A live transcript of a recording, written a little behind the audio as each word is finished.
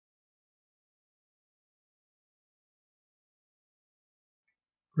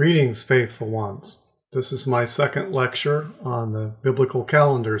Greetings, faithful ones. This is my second lecture on the Biblical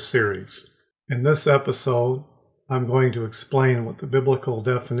Calendar series. In this episode, I'm going to explain what the biblical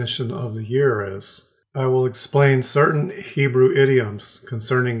definition of the year is. I will explain certain Hebrew idioms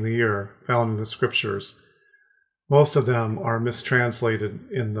concerning the year found in the scriptures. Most of them are mistranslated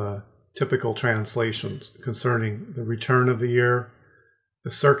in the typical translations concerning the return of the year,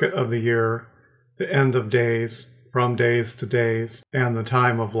 the circuit of the year, the end of days, from days to days, and the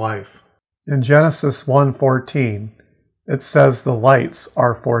time of life. In Genesis 1:14, it says the lights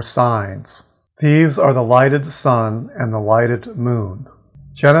are for signs. These are the lighted sun and the lighted moon.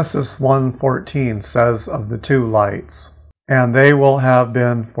 Genesis 1:14 says of the two lights, and they will have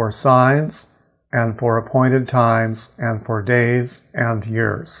been for signs and for appointed times and for days and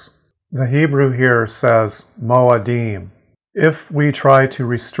years. The Hebrew here says Moadim. If we try to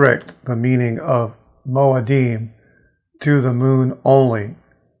restrict the meaning of Moadim to the moon only,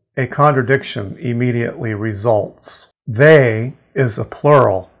 a contradiction immediately results. They is a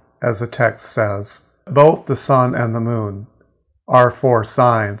plural, as the text says. Both the sun and the moon are for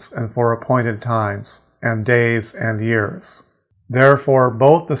signs and for appointed times and days and years. Therefore,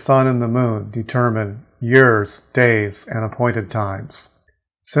 both the sun and the moon determine years, days, and appointed times.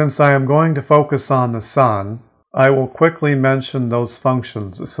 Since I am going to focus on the sun, I will quickly mention those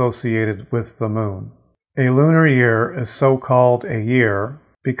functions associated with the moon. A lunar year is so called a year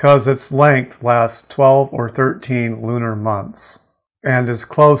because its length lasts 12 or 13 lunar months and is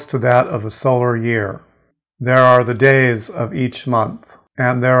close to that of a solar year. There are the days of each month,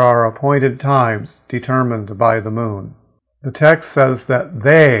 and there are appointed times determined by the moon. The text says that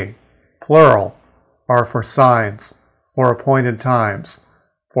they, plural, are for signs, for appointed times,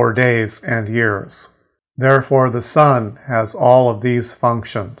 for days and years. Therefore the sun has all of these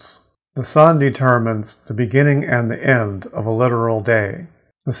functions. The sun determines the beginning and the end of a literal day.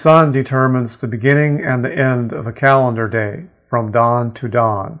 The sun determines the beginning and the end of a calendar day, from dawn to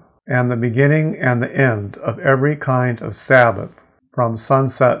dawn, and the beginning and the end of every kind of Sabbath, from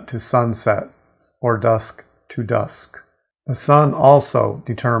sunset to sunset, or dusk to dusk. The sun also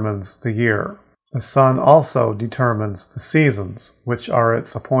determines the year. The sun also determines the seasons, which are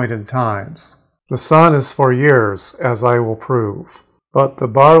its appointed times. The sun is for years, as I will prove. But the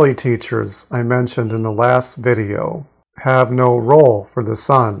barley teachers I mentioned in the last video have no role for the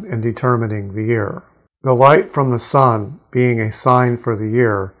sun in determining the year. The light from the sun, being a sign for the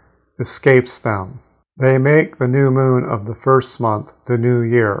year, escapes them. They make the new moon of the first month the new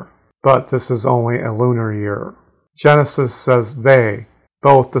year, but this is only a lunar year. Genesis says they,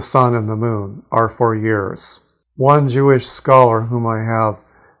 both the sun and the moon, are for years. One Jewish scholar whom I have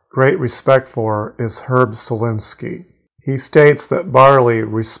great respect for is Herb Selinsky. He states that barley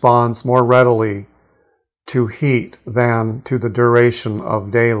responds more readily to heat than to the duration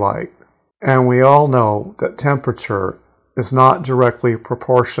of daylight. And we all know that temperature is not directly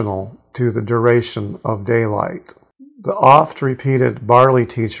proportional to the duration of daylight. The oft-repeated barley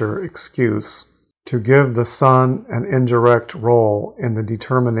teacher excuse to give the sun an indirect role in the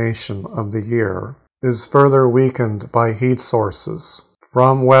determination of the year is further weakened by heat sources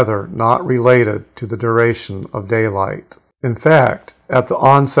from weather not related to the duration of daylight. In fact, at the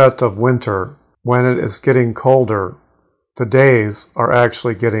onset of winter, when it is getting colder, the days are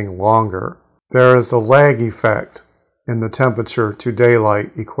actually getting longer. There is a lag effect in the temperature to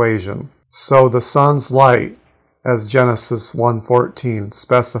daylight equation. So the sun's light, as Genesis 1:14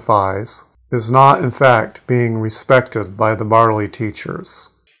 specifies, is not in fact being respected by the barley teachers.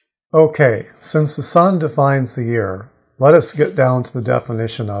 Okay, since the sun defines the year, let us get down to the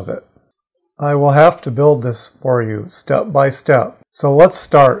definition of it. I will have to build this for you step by step, so let's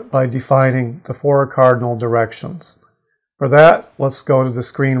start by defining the four cardinal directions. For that, let's go to the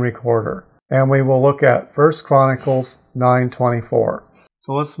screen recorder, and we will look at 1 Chronicles 9:24.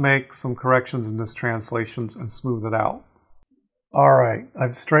 So let's make some corrections in this translation and smooth it out. Alright,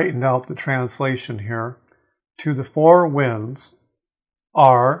 I've straightened out the translation here. To the four winds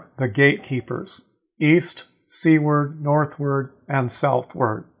are the gatekeepers, east, seaward, northward, and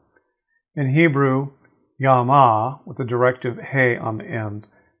southward. In Hebrew, Yamah, with the directive He on the end,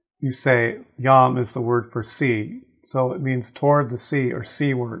 you say Yam is the word for sea, so it means toward the sea or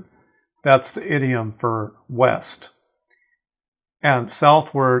seaward. That's the idiom for west. And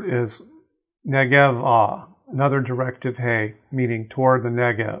southward is Negevah, another directive He, meaning toward the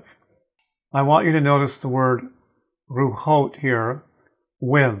Negev. I want you to notice the word Ruchot here,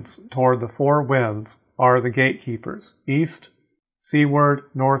 winds, toward the four winds, are the gatekeepers, east, seaward,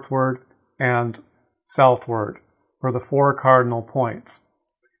 northward, and southward, for the four cardinal points.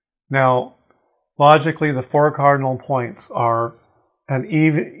 Now, logically, the four cardinal points are an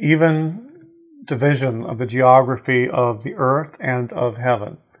even division of the geography of the earth and of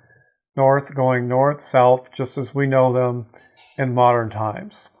heaven. North going north, south, just as we know them in modern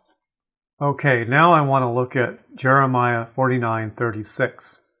times. Okay, now I want to look at Jeremiah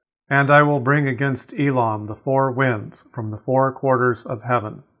 49:36. And I will bring against Elam the four winds from the four quarters of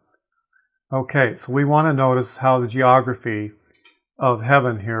heaven. Okay, so we want to notice how the geography of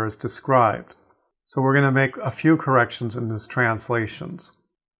heaven here is described. So we're going to make a few corrections in these translations.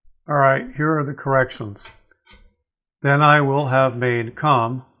 All right, here are the corrections. Then I will have made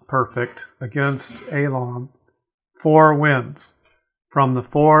come, perfect, against Elam, four winds from the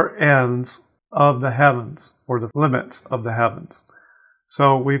four ends of the heavens, or the limits of the heavens.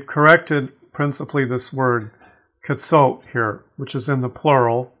 So we've corrected principally this word katsot here, which is in the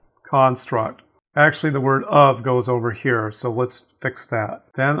plural construct. Actually, the word of goes over here, so let's fix that.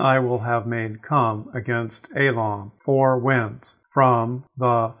 Then I will have made come against Elam four winds from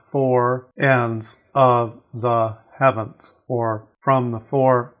the four ends of the heavens, or from the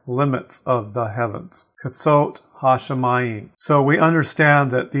four limits of the heavens. Katsot Hashemayim. So we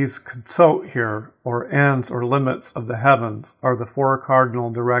understand that these katsot here, or ends or limits of the heavens, are the four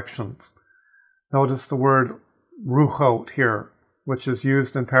cardinal directions. Notice the word ruchot here, which is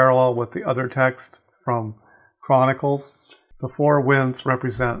used in parallel with the other text from Chronicles. The four winds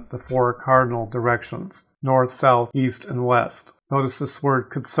represent the four cardinal directions, north, south, east, and west. Notice this word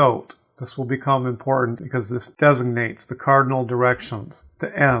katsot. This will become important because this designates the cardinal directions,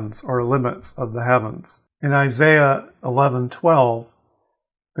 the ends or limits of the heavens. In Isaiah 11:12,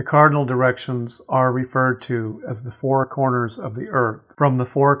 the cardinal directions are referred to as the four corners of the earth, from the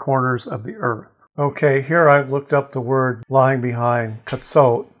four corners of the earth. Okay, here I've looked up the word lying behind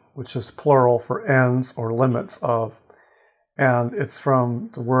katsot, which is plural for ends or limits of, and it's from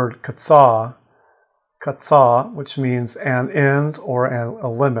the word katsah, which means an end or a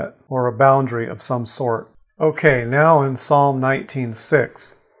limit or a boundary of some sort. Okay, now in Psalm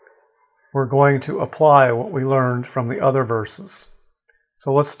 19:6, we're going to apply what we learned from the other verses.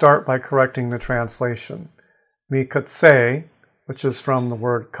 So let's start by correcting the translation. Mikatseh, which is from the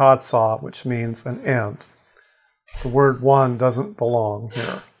word katsah, which means an end. The word one doesn't belong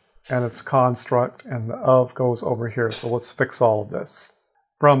here, and it's construct, and the of goes over here, so let's fix all of this.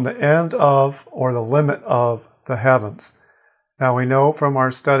 From the end of, or the limit of, the heavens. Now we know from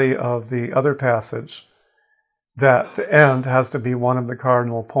our study of the other passage that the end has to be one of the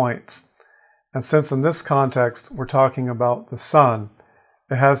cardinal points. And since in this context we're talking about the sun,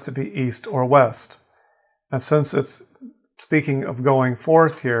 it has to be east or west. And since it's speaking of going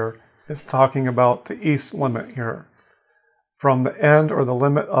forth here, it's talking about the east limit here. From the end or the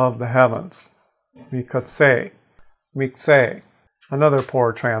limit of the heavens. Mikatseh. Mikseh. Another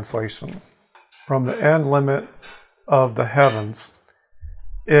poor translation. From the end limit of the heavens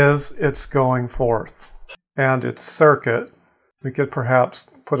is its going forth. And its circuit. We could perhaps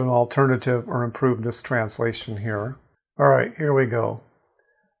put an alternative or improve this translation here. All right, here we go.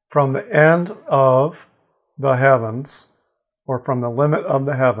 From the end of the heavens, or from the limit of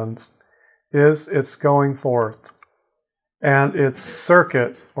the heavens, is its going forth. And its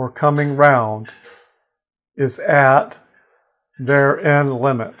circuit, or coming round, is at their end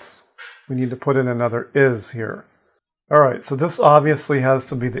limits. We need to put in another is here. All right, so this obviously has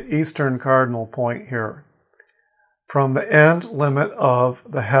to be the eastern cardinal point here. From the end limit of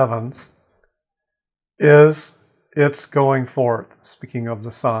the heavens is its going forth, speaking of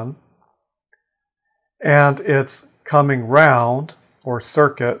the sun, and its coming round, or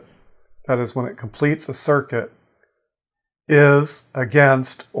circuit, that is when it completes a circuit, is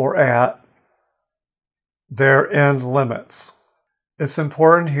against or at their end limits. It's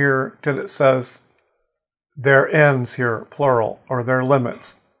important here that it says their ends here, plural, or their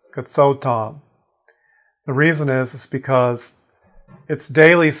limits, katsotam. The reason is because its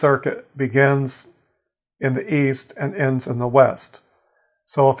daily circuit begins in the east and ends in the west.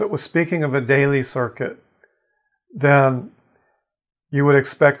 So if it was speaking of a daily circuit, then you would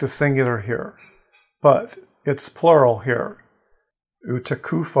expect a singular here. But it's plural here.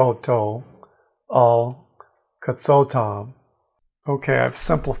 Utakufoto al katsotam. Okay, I've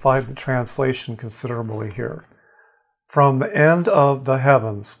simplified the translation considerably here. From the end of the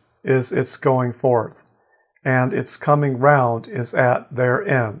heavens is its going forth, and its coming round is at their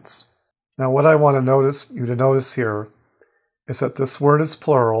ends. Now what I want you to notice here is that this word is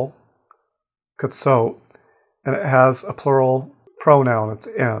plural, katsot, and it has a plural pronoun at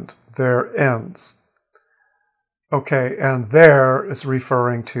the end, their ends. Okay, and there is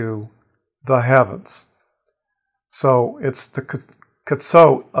referring to the heavens. So it's the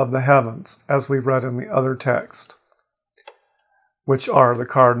katsot of the heavens, as we read in the other text. which are the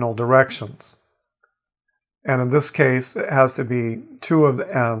cardinal directions. And in this case, it has to be two of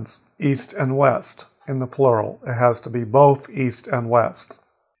the ends, east and west. In the plural, it has to be both east and west.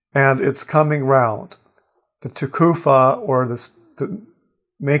 And it's coming round. The Tekufa, or the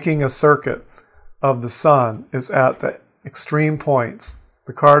making a circuit of the sun, is at the extreme points,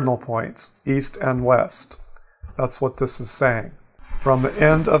 the cardinal points, east and west. That's what this is saying. From the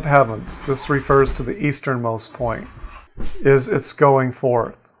end of heavens, this refers to the easternmost point, is its going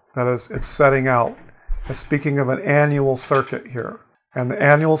forth. That is, it's setting out. It's speaking of an annual circuit here. And the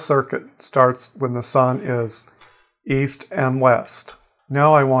annual circuit starts when the sun is east and west.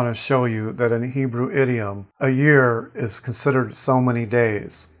 Now I want to show you that in Hebrew idiom, a year is considered so many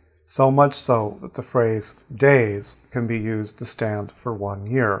days. So much so that the phrase days can be used to stand for 1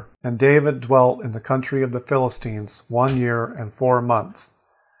 year. And David dwelt in the country of the Philistines 1 year and 4 months.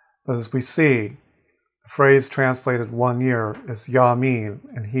 But as we see, the phrase translated 1 year is yamim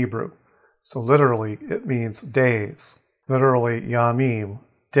in Hebrew. So literally it means days. Literally yamim,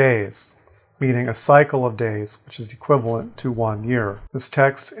 days, meaning a cycle of days, which is equivalent to 1 year. This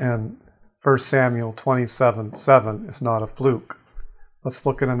text in 1 Samuel 27:7 is not a fluke. Let's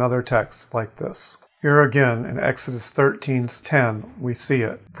look at another text like this. Here again in Exodus 13:10 we see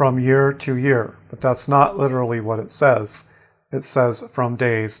it, from year to year, but that's not literally what it says. It says from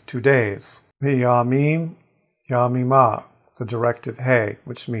days to days. Yamim, yamimah, the directive he,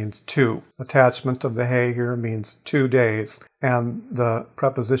 which means two. Attachment of the he here means 2 days, and the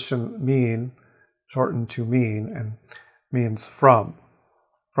preposition mean, shortened to mean, and means from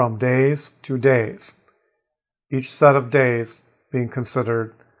days to days. Each set of days being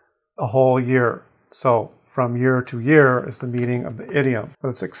considered a whole year. So from year to year is the meaning of the idiom, but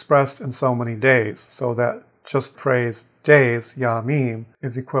it's expressed in so many days, so that just phrase days, yamim,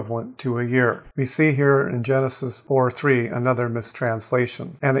 is equivalent to a year. We see here in Genesis 4:3 another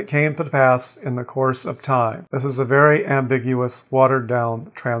mistranslation. And it came to pass in the course of time. This is a very ambiguous,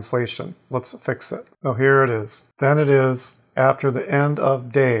 watered-down translation. Let's fix it. So here it is. Then it is after the end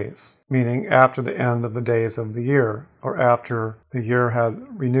of days, meaning after the end of the days of the year, or after the year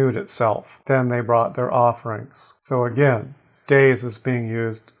had renewed itself. Then they brought their offerings. So again, days is being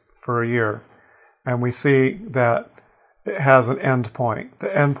used for a year. And we see that it has an end point.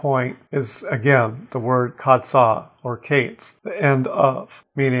 The end point is, again, the word katsah, or kates, the end of,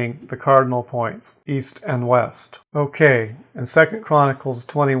 meaning the cardinal points, east and west. Okay, in 2 Chronicles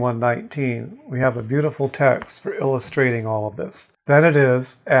 21:19, we have a beautiful text for illustrating all of this. Then it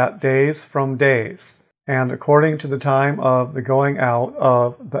is at days from days, and according to the time of the going out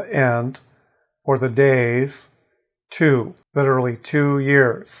of the end, or the days, 2, literally 2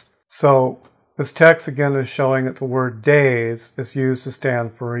 years. So this text again is showing that the word days is used to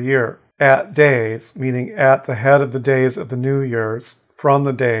stand for a year. At days, meaning at the head of the days of the new years, from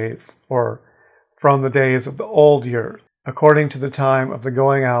the days, or from the days of the old year, according to the time of the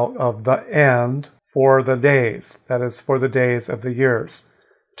going out of the end, for the days, that is, for the days of the years.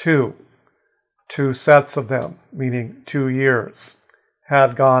 2 sets of them, meaning 2 years,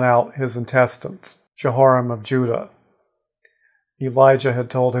 had gone out his intestines. Jehoram of Judah. Elijah had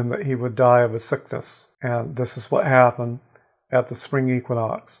told him that he would die of a sickness, and this is what happened at the spring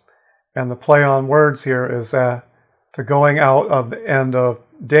equinox. And the play on words here is the going out of the end of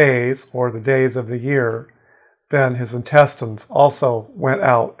days, or the days of the year, then his intestines also went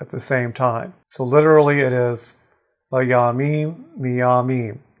out at the same time. So literally it is layamim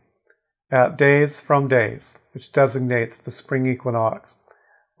miyamim, at days from days, which designates the spring equinox,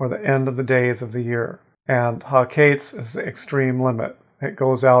 or the end of the days of the year. And ha-kates is the extreme limit. It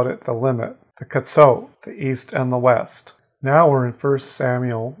goes out at the limit, the katsot, the east and the west. Now we're in 1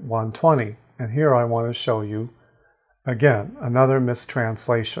 Samuel 1:20, and here I want to show you, again, another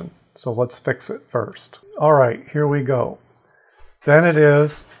mistranslation. So let's fix it first. All right, here we go. Then it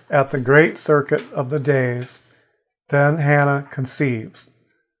is at the great circuit of the days, then Hannah conceives,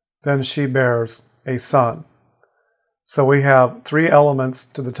 then she bears a son. So we have 3 elements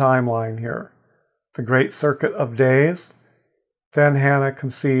to the timeline here. The great circuit of days, then Hannah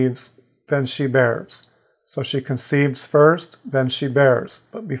conceives, then she bears. So she conceives first, then she bears.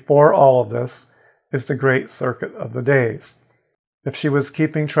 But before all of this is the great circuit of the days. If she was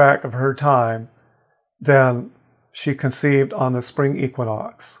keeping track of her time, then she conceived on the spring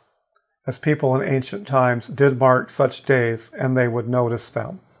equinox, as people in ancient times did mark such days, and they would notice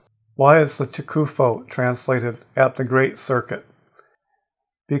them. Why is the tekufot translated at the great circuit?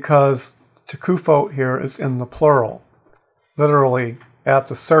 Because tekufot here is in the plural, literally at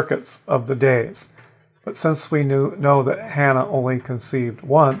the circuits of the days. But since we know that Hannah only conceived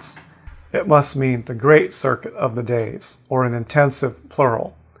once, it must mean the great circuit of the days, or an intensive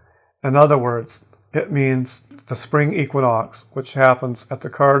plural. In other words, it means the spring equinox, which happens at the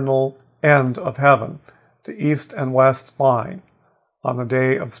cardinal end of heaven, the east and west line, on the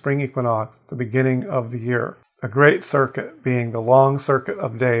day of spring equinox, the beginning of the year. A great circuit being the long circuit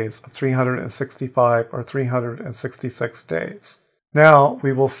of days of 365 or 366 days. Now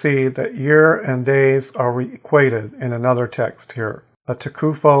we will see that year and days are equated in another text here, a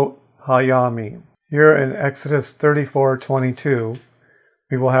Tekufot HaYamim. Here in Exodus 34:22,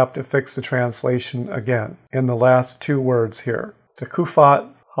 we will have to fix the translation again in the last two words here. Tekufat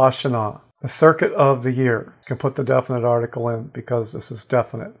HaShanah, the circuit of the year. You can put the definite article in because this is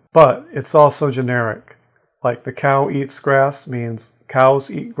definite. But it's also generic. Like the cow eats grass means cows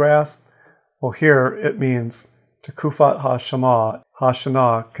eat grass. Well, here it means Tekufat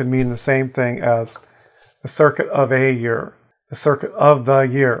HaShanah can mean the same thing as the circuit of a year, the circuit of the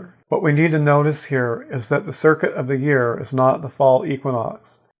year. What we need to notice here is that the circuit of the year is not the fall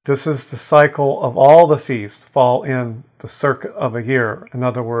equinox. This is the cycle of all the feasts fall in the circuit of a year, in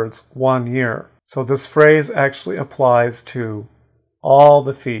other words, 1 year. So this phrase actually applies to all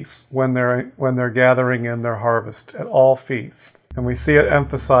the feasts when they're gathering in their harvest, at all feasts. And we see it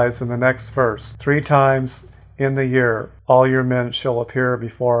emphasized in the next verse. 3 times in the year, all your men shall appear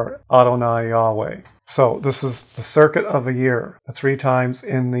before Adonai Yahweh. So this is the circuit of a year, the 3 times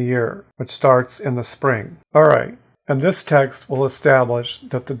in the year, which starts in the spring. All right, and this text will establish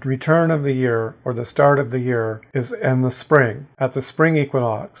that the return of the year, or the start of the year, is in the spring, at the spring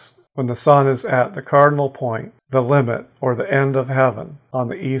equinox, when the sun is at the cardinal point, the limit, or the end of heaven, on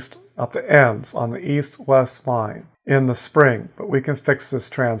the east, at the ends, on the east-west line, in the spring. But we can fix this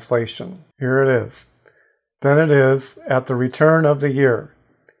translation. Here it is. Then it is at the return of the year,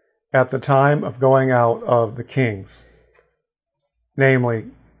 at the time of going out of the kings,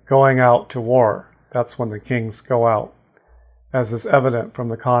 namely, going out to war. That's when the kings go out, as is evident from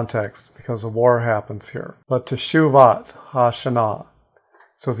the context, because a war happens here. But Teshuvat HaShanah,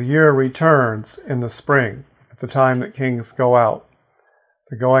 so the year returns in the spring, at the time that kings go out,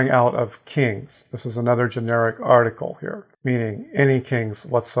 the going out of kings. This is another generic article here, meaning any kings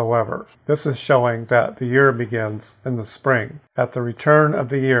whatsoever. This is showing that the year begins in the spring. At the return of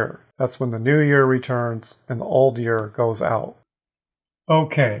the year, that's when the new year returns and the old year goes out.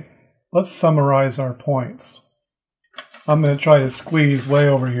 Okay, let's summarize our points. I'm going to try to squeeze way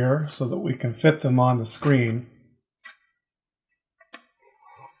over here so that we can fit them on the screen.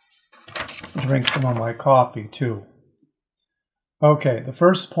 Drink some of my coffee too. Okay, the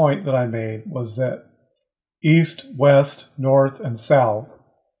first point that I made was that east, west, north, and south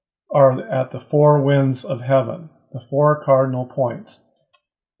are at the 4 winds of heaven, the 4 cardinal points,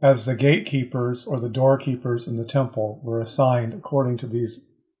 as the gatekeepers or the doorkeepers in the temple were assigned according to these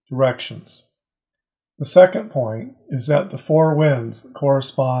directions. The second point is that the 4 winds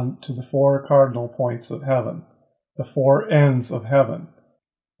correspond to the 4 cardinal points of heaven, the 4 ends of heaven,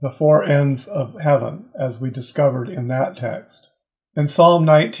 the 4 ends of heaven, as we discovered in that text. In Psalm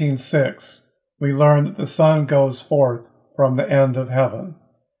 19:6, we learn that the sun goes forth from the end of heaven,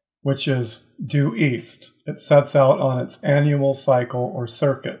 which is due east. It sets out on its annual cycle or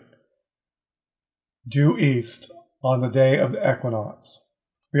circuit, due east, on the day of the equinox.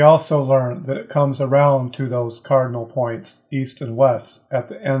 We also learn that it comes around to those cardinal points, east and west, at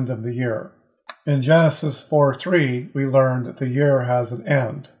the end of the year. In Genesis 4:3, we learn that the year has an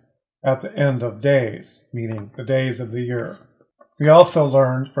end, at the end of days, meaning the days of the year. We also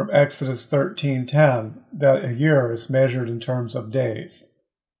learned from Exodus 13:10 that a year is measured in terms of days,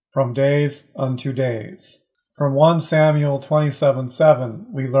 from days unto days. From 1 Samuel 27:7,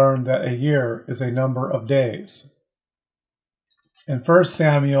 we learned that a year is a number of days. In 1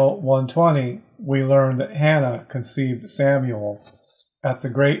 Samuel 1:20, we learned that Hannah conceived Samuel at the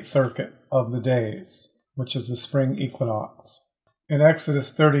great circuit of the days, which is the spring equinox. In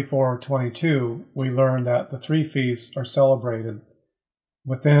Exodus 34:22, we learned that the 3 feasts are celebrated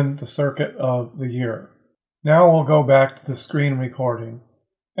within the circuit of the year. Now we'll go back to the screen recording,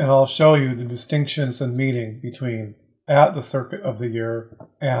 and I'll show you the distinctions and meaning between at the circuit of the year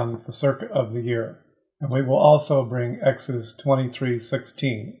and the circuit of the year. And we will also bring Exodus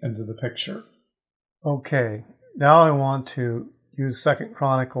 23:16 into the picture. Okay, now I want to use 2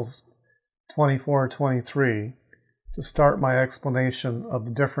 Chronicles 24:23 to start my explanation of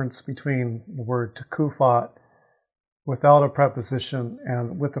the difference between the word tekufat without a preposition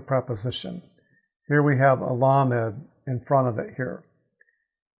and with a preposition. Here we have a lamed in front of it here.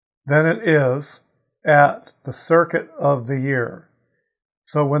 Then it is at the circuit of the year.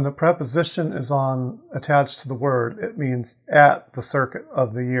 So when the preposition is attached to the word, it means at the circuit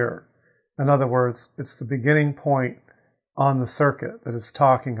of the year. In other words, it's the beginning point on the circuit that it's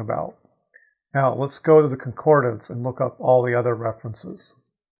talking about. Now, let's go to the concordance and look up all the other references.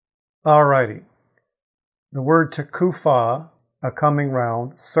 Alrighty. The word tekuphah, a coming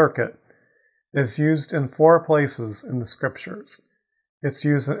round, circuit, is used in 4 places in the scriptures. It's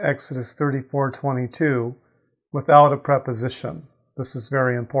used in Exodus 34:22 without a preposition. This is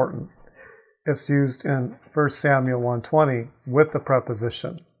very important. It's used in 1 Samuel 1:20 with the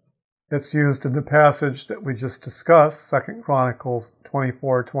preposition. It's used in the passage that we just discussed, 2 Chronicles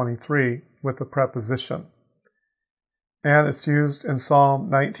 24:23, with the preposition. And it's used in Psalm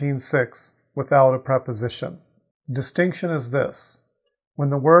 19:6 without a preposition. The distinction is this. When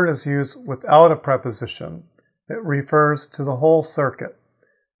the word is used without a preposition, it refers to the whole circuit.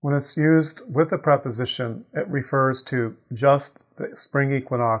 When it's used with a preposition, it refers to just the spring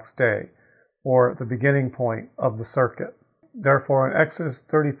equinox day, or the beginning point of the circuit. Therefore, in Exodus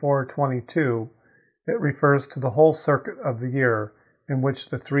 34:22, it refers to the whole circuit of the year in which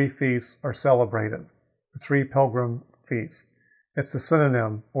the 3 feasts are celebrated, the 3 pilgrim feasts. It's a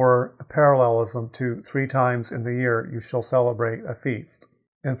synonym or a parallelism to 3 times in the year you shall celebrate a feast.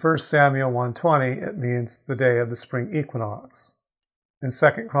 In 1 Samuel 1:20, it means the day of the spring equinox. In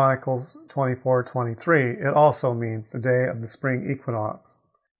 2 Chronicles 24:23, it also means the day of the spring equinox.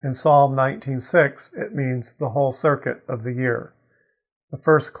 In Psalm 19:6, it means the whole circuit of the year. The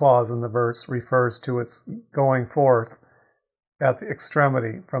first clause in the verse refers to its going forth at the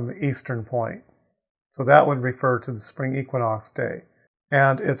extremity from the eastern point. So that would refer to the spring equinox day.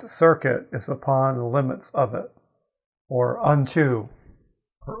 And its circuit is upon the limits of it, or unto,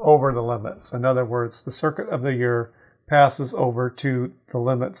 or over the limits. In other words, the circuit of the year passes over to the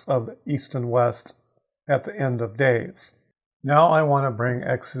limits of the east and west at the end of days. Now I want to bring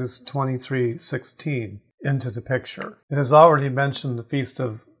Exodus 23:16 into the picture. It has already mentioned the Feast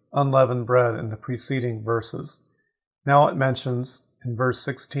of Unleavened Bread in the preceding verses. Now it mentions in verse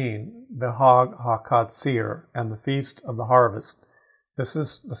 16, the Hag HaKatzir, and the Feast of the Harvest. This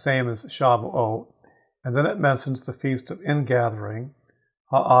is the same as Shavuot. And then it mentions the Feast of Ingathering,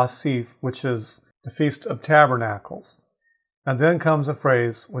 Ha'asif, which is the Feast of Tabernacles. And then comes a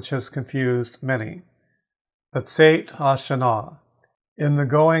phrase which has confused many. B'tzeit HaShanah, in the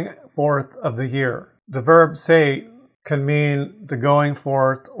going forth of the year. The verb tzeit can mean the going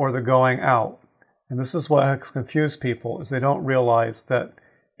forth or the going out. And this is what has confused people, is they don't realize that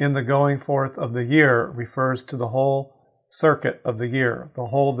in the going forth of the year refers to the whole circuit of the year, the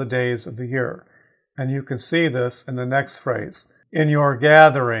whole of the days of the year. And you can see this in the next phrase, in your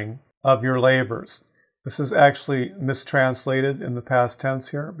gathering of your labors. This is actually mistranslated in the past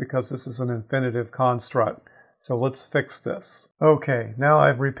tense here because this is an infinitive construct. So let's fix this. Okay, now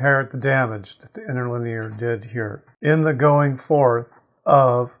I've repaired the damage that the interlinear did here. In the going forth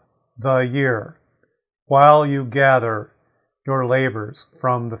of the year, while you gather your labors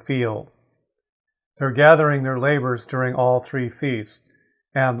from the field. They're gathering their labors during all 3 feasts.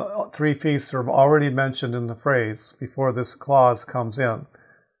 And the 3 feasts are already mentioned in the phrase before this clause comes in.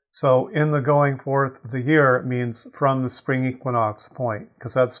 So in the going forth of the year, it means from the spring equinox point,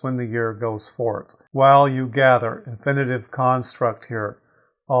 because that's when the year goes forth. While you gather, infinitive construct here,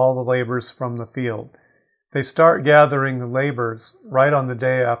 all the labors from the field. They start gathering the labors right on the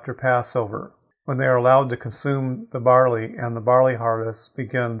day after Passover, when they are allowed to consume the barley, and the barley harvest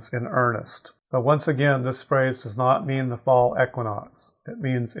begins in earnest. So once again, this phrase does not mean the fall equinox. It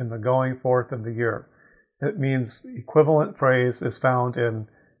means in the going forth of the year. It means the equivalent phrase is found in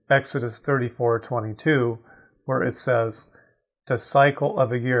Exodus 34:22, where it says, the cycle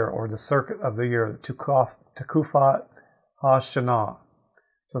of a year, or the circuit of the year, Tekufat HaShanah.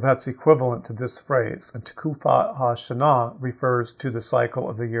 So that's equivalent to this phrase. And Tekufat HaShanah refers to the cycle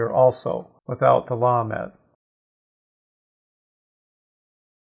of the year also, without the lamed.